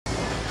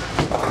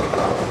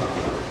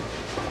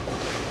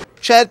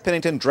Chad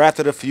Pennington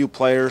drafted a few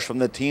players from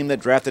the team that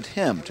drafted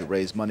him to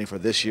raise money for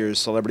this year's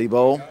Celebrity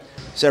Bowl.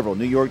 Several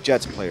New York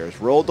Jets players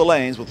rolled the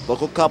lanes with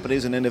local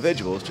companies and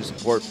individuals to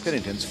support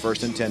Pennington's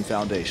First and 10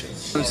 Foundation.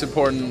 It's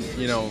important,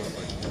 you know,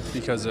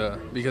 because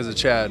of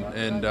Chad,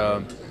 and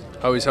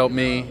always helped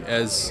me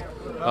as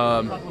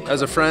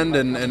a friend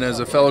and as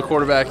a fellow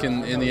quarterback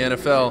in the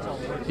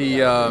NFL. He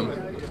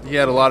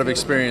had a lot of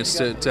experience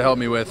to help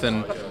me with,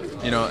 and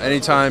you know,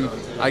 anytime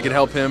I could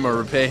help him or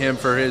repay him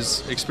for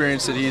his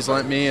experience that he's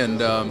lent me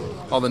and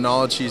all the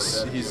knowledge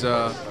he's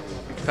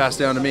passed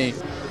down to me,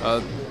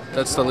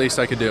 that's the least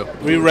I could do.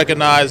 We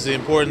recognize the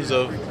importance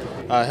of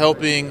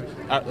helping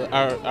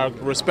our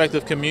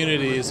respective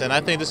communities, and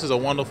I think this is a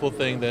wonderful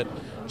thing that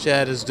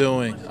Chad is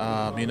doing.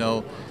 You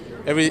know,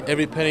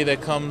 every penny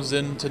that comes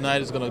in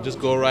tonight is going to just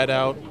go right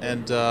out,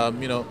 and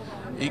you know,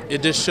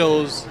 it just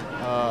shows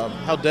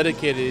how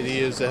dedicated he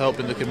is to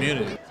helping the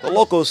community. The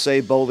locals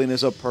say bowling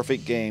is a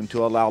perfect game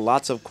to allow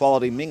lots of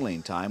quality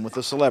mingling time with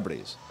the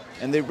celebrities,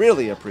 and they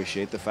really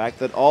appreciate the fact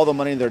that all the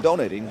money they're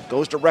donating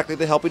goes directly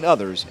to helping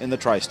others in the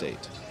tri-state.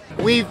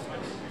 We've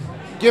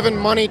given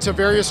money to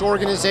various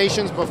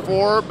organizations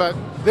before, but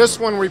this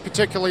one we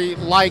particularly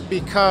like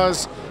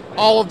because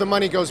all of the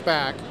money goes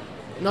back.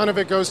 None of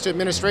it goes to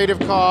administrative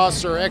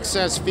costs or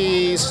excess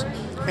fees,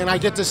 and I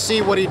get to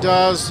see what he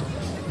does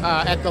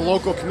at the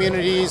local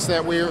communities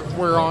that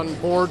we're on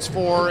boards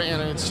for,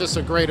 and it's just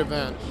a great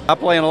event. I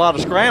play in a lot of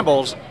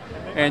scrambles,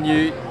 and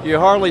you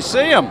hardly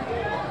see them.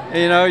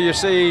 You know, you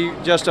see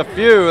just a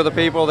few of the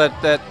people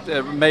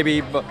that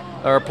maybe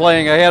are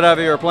playing ahead of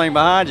you or playing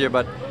behind you,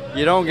 but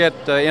you don't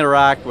get to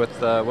interact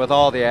with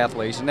all the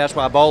athletes, and that's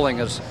why bowling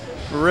is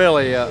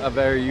really a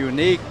very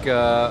unique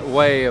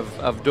way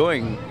of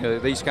doing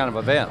these kind of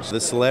events.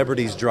 The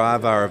celebrities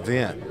drive our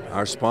event.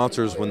 Our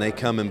sponsors, when they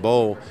come and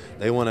bowl,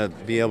 they want to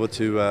be able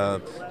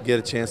to get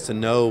a chance to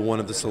know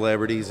one of the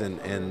celebrities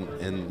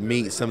and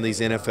meet some of these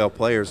NFL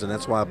players, and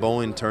that's why a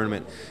bowling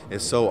tournament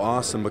is so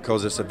awesome,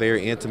 because it's a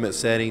very intimate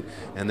setting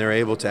and they're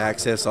able to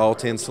access all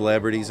 10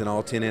 celebrities and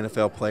all 10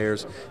 NFL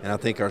players, and I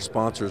think our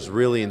sponsors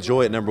really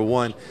enjoy it, number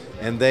one,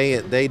 and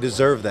they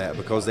deserve that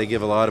because they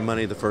give a lot of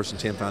money to the First and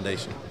 10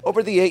 Foundation.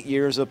 Over the 8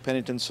 years of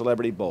Pennington's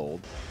Celebrity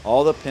Bowl,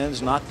 all the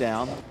pins knocked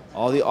down,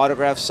 all the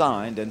autographs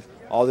signed, and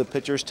all the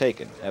pictures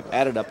taken have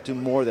added up to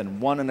more than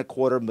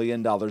 $1.25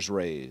 million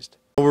raised.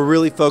 We're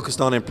really focused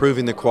on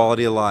improving the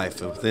quality of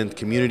life within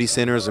community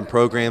centers and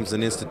programs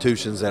and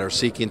institutions that are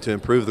seeking to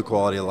improve the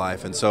quality of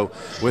life. And so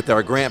with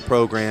our grant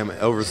program,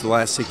 over the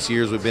last 6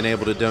 years, we've been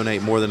able to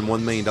donate more than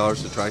 $1 million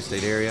to the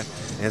tri-state area.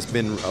 And it's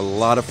been a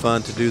lot of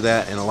fun to do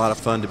that, and a lot of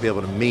fun to be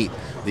able to meet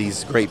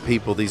these great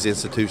people, these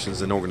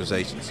institutions and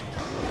organizations.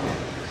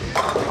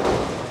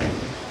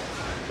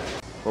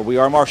 For We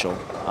Are Marshall,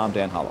 I'm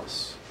Dan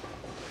Hollis.